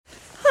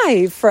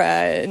Hi,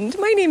 friend.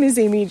 My name is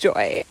Amy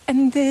Joy,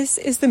 and this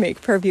is the Make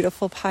Prayer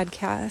Beautiful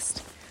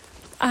podcast.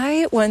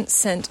 I once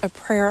sent a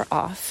prayer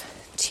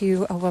off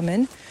to a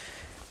woman,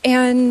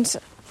 and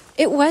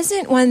it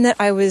wasn't one that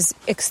I was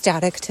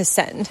ecstatic to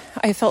send.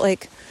 I felt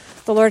like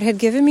the Lord had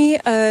given me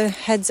a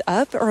heads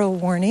up or a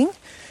warning,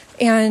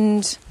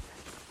 and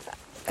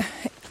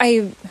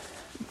I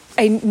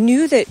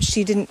knew that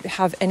she didn't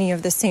have any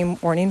of the same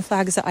warning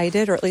flags that I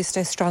did, or at least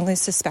I strongly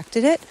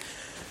suspected it.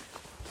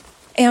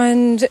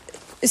 And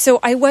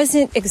so I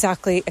wasn't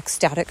exactly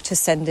ecstatic to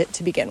send it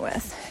to begin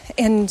with.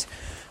 And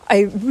I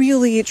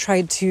really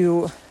tried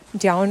to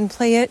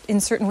downplay it in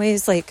certain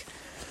ways. Like,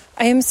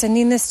 I am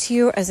sending this to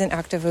you as an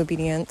act of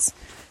obedience.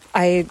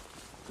 I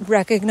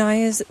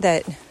recognize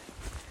that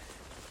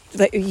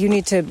you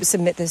need to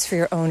submit this for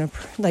your own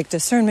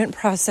discernment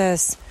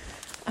process.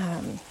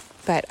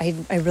 But I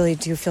really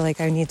do feel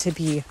like I need to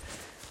be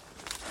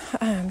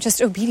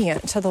just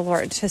obedient to the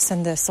Lord to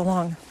send this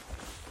along.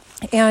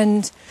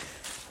 And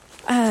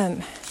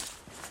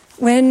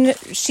when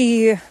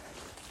she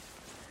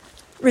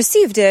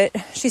received it,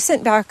 she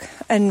sent back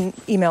an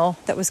email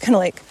that was kind of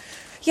like,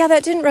 yeah,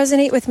 that didn't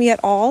resonate with me at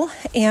all.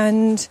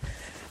 And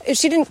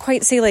she didn't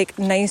quite say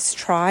nice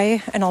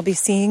try and I'll be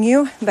seeing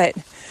you, but,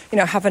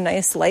 have a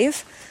nice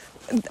life.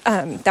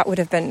 That would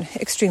have been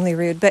extremely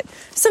rude. But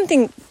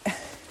something,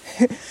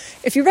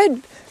 if you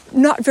read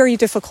not very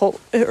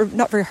difficult or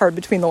not very hard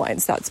between the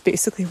lines, that's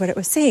basically what it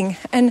was saying.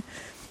 And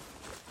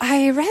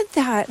I read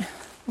that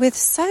with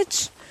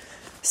such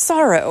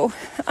sorrow.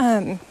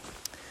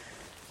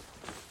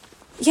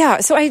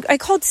 So I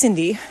called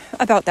Cindy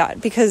about that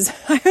because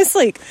I was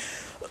like,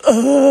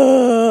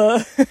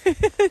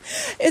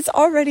 it's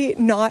already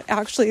not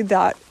actually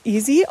that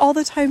easy all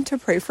the time to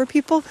pray for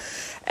people.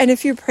 And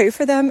if you pray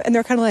for them and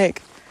they're kind of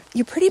like,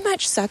 you pretty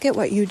much suck at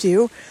what you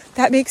do,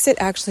 that makes it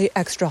actually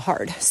extra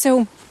hard.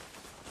 So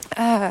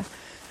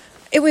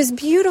it was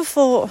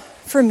beautiful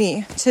for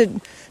me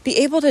to be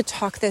able to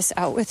talk this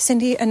out with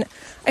Cindy. And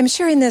I'm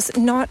sharing this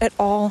not at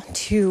all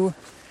to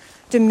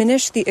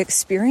diminish the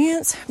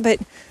experience, but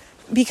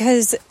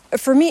because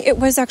for me, it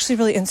was actually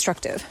really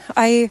instructive.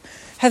 I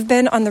have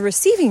been on the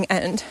receiving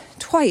end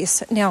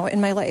twice now in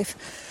my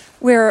life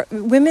where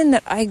women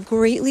that I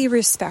greatly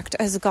respect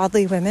as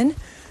godly women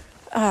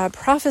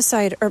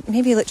prophesied or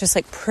maybe just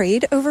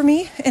prayed over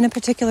me in a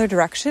particular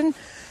direction.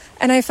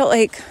 And I felt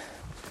like,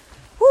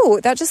 ooh,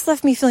 that just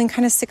left me feeling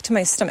kind of sick to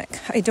my stomach.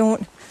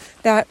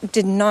 That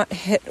did not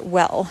hit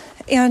well.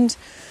 And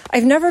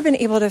I've never been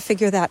able to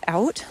figure that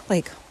out.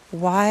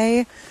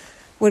 Why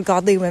would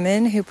godly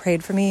women who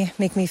prayed for me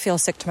make me feel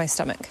sick to my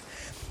stomach?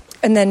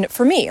 And then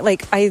for me,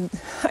 I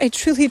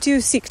truly do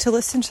seek to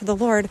listen to the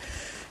Lord.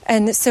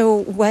 And so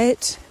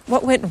what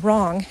went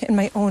wrong in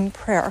my own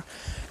prayer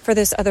for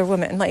this other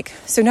woman?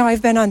 So now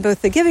I've been on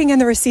both the giving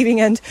and the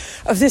receiving end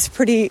of this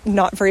pretty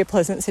not very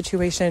pleasant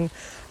situation.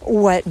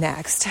 What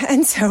next?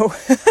 And so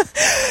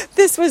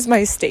this was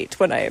my state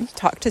when I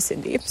talked to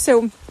Cindy.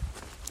 So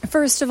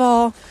first of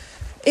all,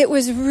 it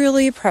was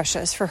really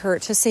precious for her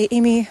to say,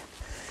 Amy,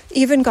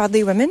 even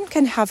godly women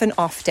can have an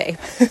off day.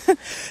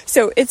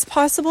 So it's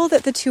possible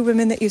that the two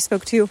women that you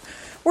spoke to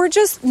were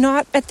just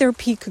not at their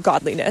peak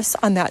godliness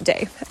on that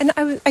day. And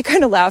I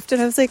kind of laughed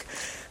and I was like,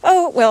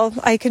 oh, well,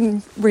 I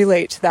can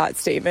relate to that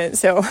statement.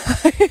 So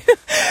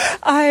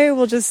I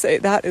will just say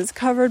that is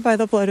covered by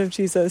the blood of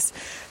Jesus.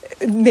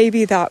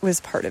 Maybe that was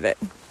part of it.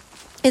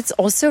 It's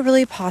also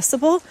really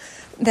possible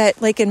that,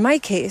 in my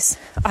case,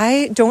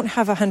 I don't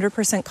have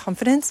 100%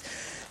 confidence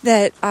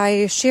that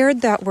I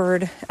shared that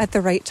word at the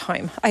right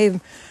time.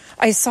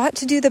 I sought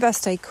to do the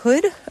best I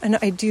could, and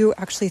I do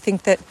actually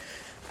think that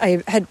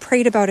I had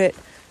prayed about it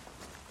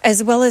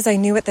as well as I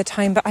knew at the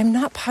time, but I'm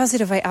not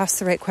positive I asked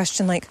the right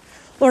question,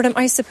 Lord, am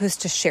I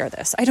supposed to share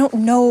this? I don't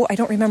know. I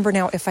don't remember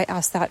now if I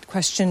asked that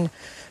question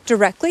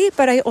directly,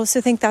 but I also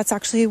think that's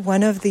actually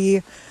one of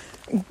the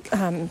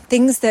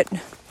things that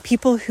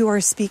people who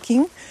are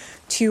speaking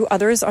to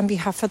others on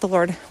behalf of the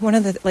Lord, one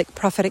of the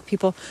prophetic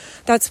people,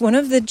 that's one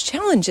of the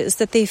challenges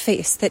that they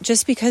face, that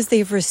just because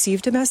they've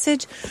received a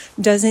message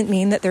doesn't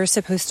mean that they're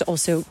supposed to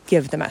also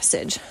give the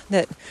message.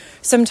 That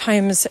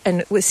sometimes,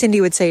 and what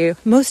Cindy would say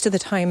most of the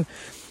time,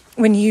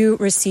 when you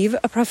receive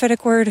a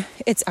prophetic word,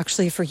 it's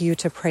actually for you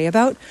to pray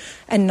about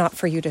and not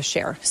for you to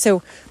share.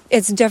 So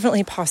it's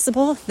definitely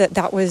possible that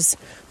that was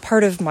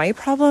part of my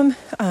problem.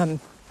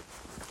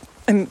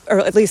 Or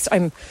at least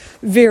I'm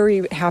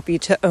very happy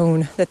to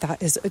own that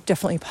is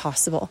definitely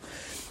possible.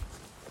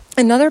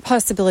 Another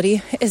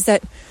possibility is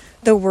that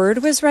the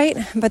word was right,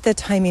 but the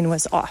timing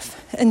was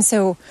off. And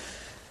so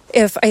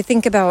if I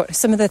think about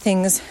some of the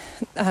things,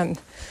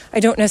 I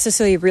don't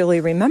necessarily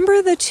really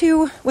remember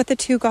what the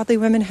two godly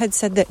women had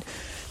said that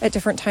at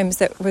different times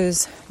that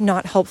was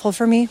not helpful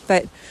for me.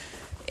 But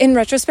in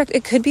retrospect,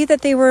 it could be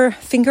that they were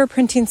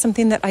fingerprinting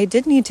something that I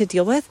did need to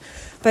deal with,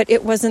 but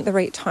it wasn't the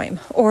right time.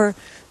 Or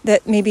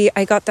that maybe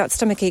I got that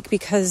stomach ache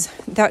because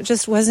that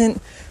just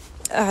wasn't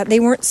they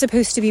weren't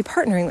supposed to be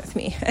partnering with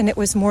me. And it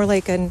was more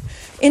like an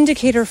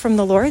indicator from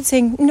the Lord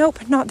saying,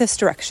 nope, not this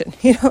direction.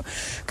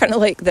 Kind of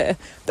like the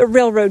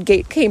railroad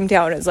gate came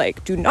down as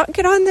like, do not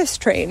get on this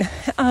train.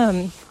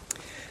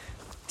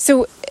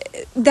 So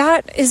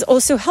that is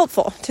also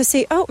helpful to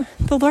say, oh,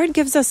 the Lord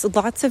gives us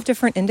lots of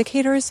different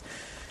indicators,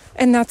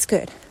 and that's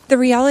good. The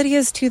reality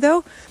is too,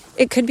 though,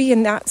 it could be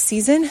in that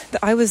season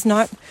that I was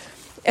not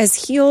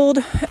as healed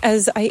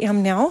as I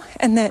am now,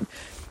 and that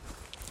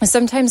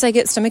sometimes I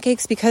get stomach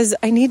aches because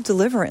I need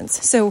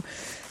deliverance. So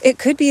it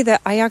could be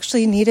that I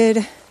actually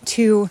needed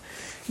to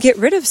get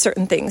rid of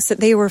certain things, that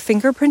they were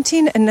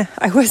fingerprinting, and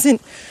I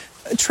wasn't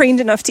trained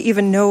enough to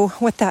even know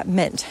what that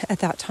meant at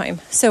that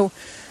time. So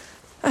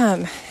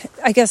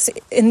I guess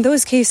in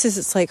those cases,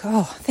 it's like,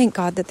 oh, thank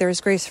God that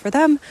there's grace for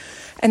them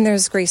and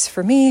there's grace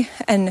for me.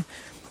 And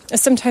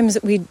sometimes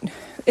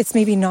it's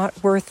maybe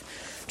not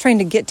worth trying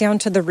to get down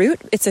to the root.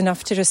 It's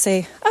enough to just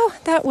say, oh,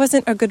 that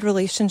wasn't a good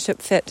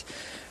relationship fit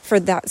for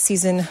that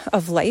season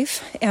of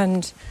life.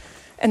 And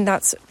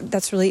that's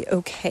really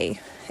okay.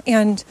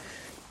 And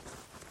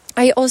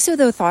I also,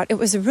 though, thought it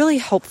was really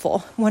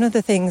helpful. One of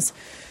the things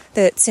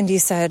that Cindy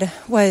said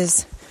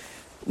was,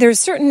 there's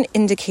certain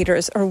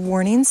indicators or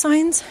warning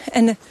signs.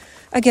 And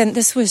again,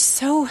 this was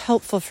so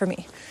helpful for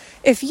me.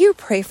 If you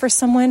pray for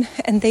someone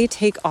and they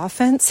take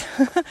offense,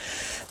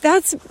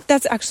 that's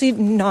actually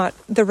not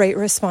the right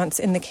response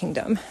in the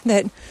kingdom.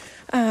 That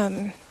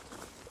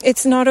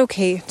it's not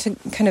okay to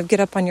kind of get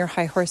up on your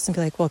high horse and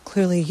be like, well,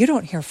 clearly you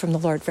don't hear from the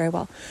Lord very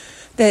well.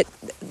 That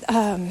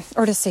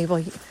or to say,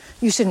 well,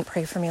 you shouldn't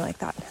pray for me like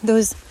that.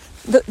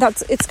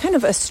 It's kind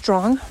of a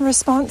strong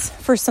response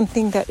for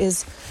something that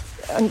is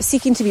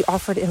seeking to be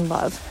offered in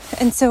love.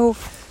 And so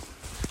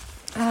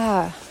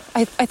I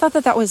thought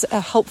that was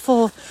a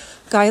helpful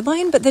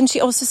guideline. But then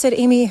she also said,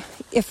 Amy,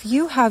 if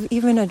you have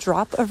even a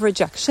drop of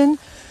rejection,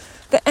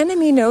 the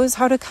enemy knows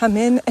how to come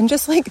in and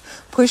just like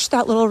push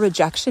that little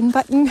rejection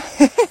button.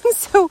 And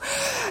so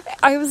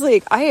I was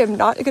like, I am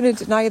not going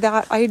to deny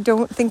that. I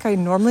don't think I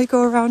normally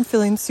go around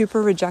feeling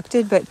super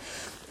rejected, but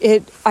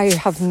I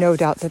have no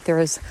doubt that there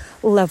is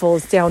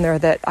levels down there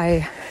that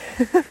are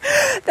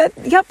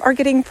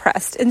getting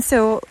pressed. And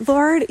so,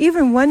 Lord,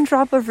 even one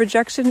drop of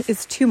rejection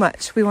is too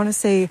much. We want to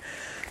say,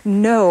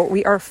 no,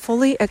 we are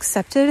fully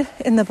accepted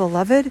in the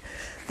beloved,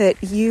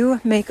 that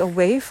you make a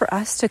way for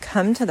us to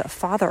come to the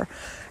Father.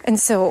 And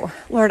so,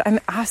 Lord, I'm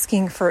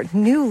asking for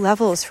new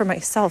levels for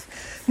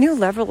myself, new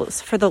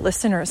levels for the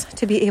listeners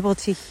to be able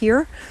to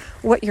hear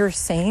what you're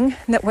saying,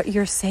 and that what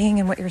you're saying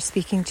and what you're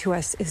speaking to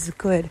us is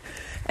good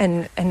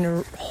and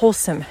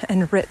wholesome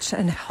and rich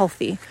and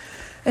healthy.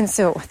 And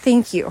so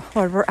thank you,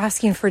 Lord. We're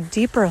asking for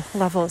deeper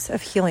levels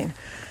of healing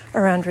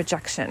around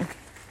rejection.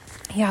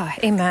 Yeah,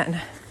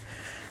 amen.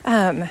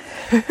 I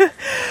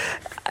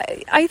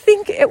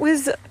think it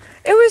was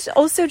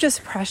also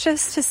just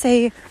precious to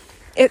say,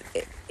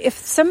 if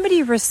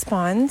somebody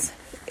responds,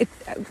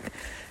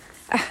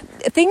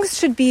 things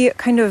should be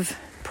kind of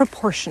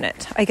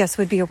proportionate, I guess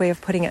would be a way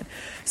of putting it.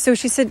 So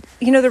she said,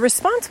 the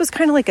response was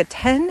kind of like a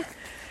 10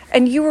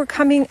 and you were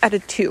coming at a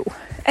 2.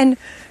 And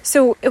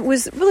so it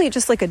was really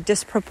just like a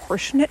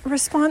disproportionate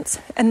response.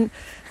 And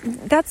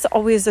that's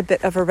always a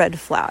bit of a red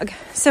flag.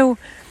 So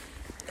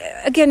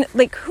again,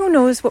 like who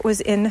knows what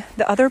was in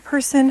the other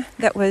person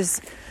that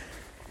was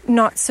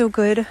not so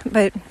good.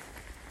 But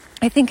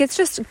I think it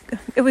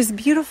was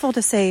beautiful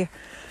to say,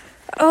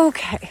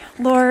 okay,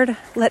 Lord,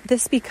 let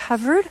this be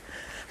covered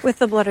with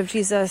the blood of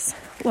Jesus.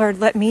 Lord,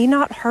 let me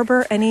not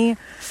harbor any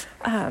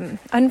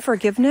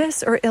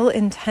unforgiveness or ill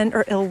intent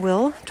or ill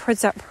will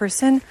towards that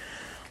person.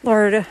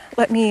 Lord,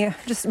 let me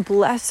just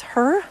bless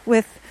her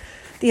with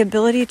the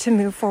ability to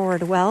move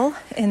forward well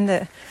in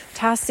the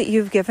task that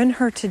you've given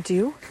her to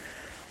do.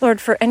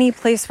 Lord, for any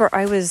place where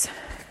I was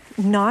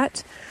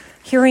not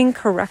hearing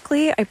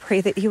correctly, I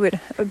pray that you would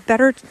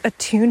better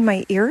attune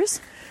my ears.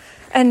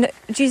 And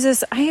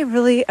Jesus, I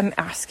really am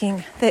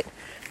asking that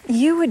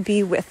you would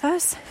be with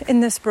us in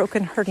this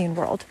broken, hurting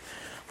world.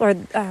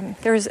 Lord,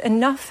 there's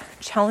enough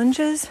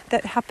challenges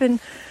that happen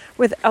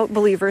without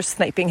believers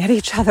sniping at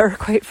each other,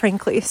 quite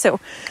frankly. So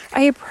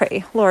I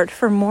pray, Lord,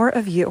 for more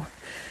of you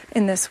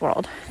in this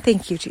world.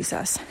 Thank you,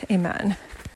 Jesus. Amen.